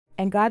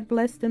And God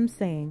blessed them,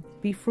 saying,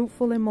 Be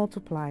fruitful and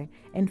multiply,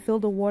 and fill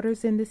the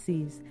waters in the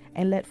seas,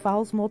 and let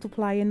fowls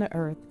multiply in the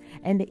earth.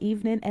 And the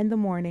evening and the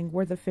morning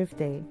were the fifth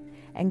day.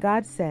 And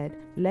God said,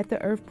 Let the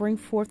earth bring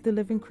forth the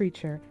living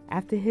creature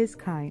after his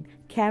kind,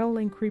 cattle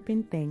and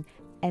creeping thing,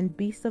 and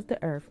beasts of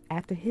the earth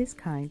after his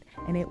kind.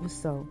 And it was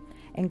so.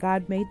 And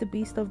God made the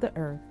beasts of the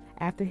earth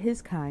after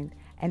his kind,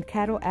 and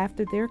cattle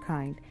after their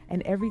kind,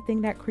 and everything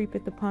that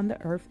creepeth upon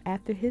the earth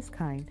after his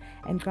kind.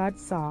 And God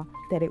saw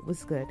that it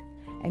was good.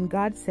 And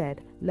God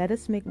said, Let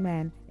us make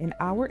man in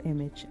our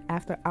image,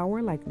 after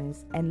our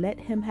likeness, and let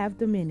him have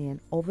dominion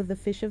over the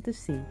fish of the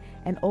sea,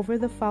 and over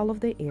the fowl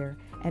of the air,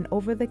 and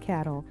over the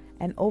cattle,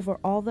 and over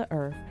all the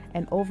earth,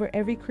 and over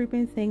every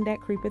creeping thing that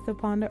creepeth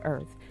upon the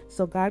earth.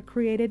 So God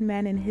created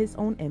man in his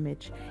own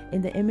image.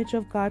 In the image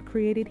of God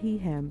created he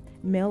him,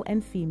 male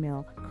and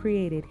female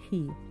created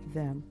he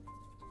them.